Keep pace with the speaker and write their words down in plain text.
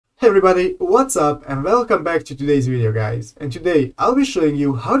Hey everybody, what's up and welcome back to today's video guys. And today I'll be showing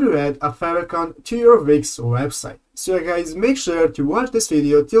you how to add a favicon to your Wix website. So yeah, guys, make sure to watch this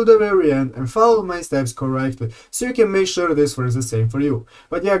video till the very end and follow my steps correctly so you can make sure this works the same for you.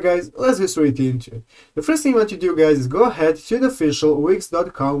 But yeah guys, let's get straight into it. The first thing you want to do guys is go ahead to the official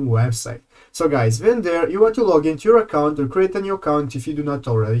Wix.com website. So guys, when there, you want to log into your account or create a new account if you do not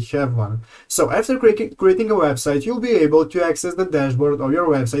already have one. So after creating a website, you'll be able to access the dashboard of your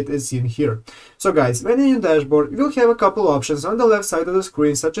website as seen here. So guys, when in your dashboard, you will have a couple options on the left side of the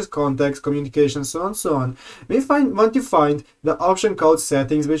screen such as contacts, communication, so on, so on. We want to find the option called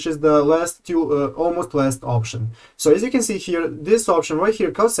settings, which is the almost last option. So as you can see here, this option right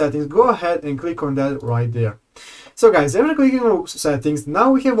here called settings, go ahead and click on that right there. So guys, after clicking on settings,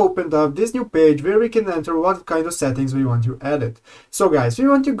 now we have opened up this new page where we can enter what kind of settings we want to edit. So guys, we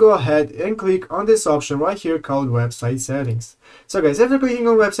want to go ahead and click on this option right here called website settings. So guys, after clicking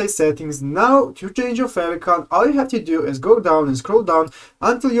on website settings, now to change your favicon, all you have to do is go down and scroll down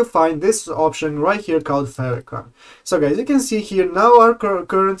until you find this option right here called favicon. So guys, you can see here now our current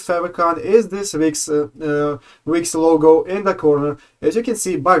favicon is this Wix logo in the corner, as you can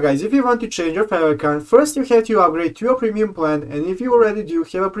see. But guys, if you want to change your favicon, first you have to upgrade to a premium plan, and if you already do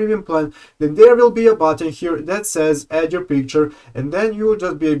have a premium plan, then there will be a button here that says add your picture, and then you will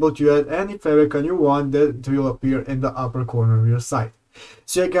just be able to add any favicon you want that will appear in the upper corner of your site.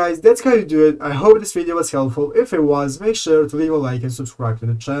 So yeah guys, that's how you do it. I hope this video was helpful. If it was, make sure to leave a like and subscribe to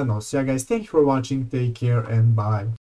the channel. So yeah guys, thank you for watching, take care and bye.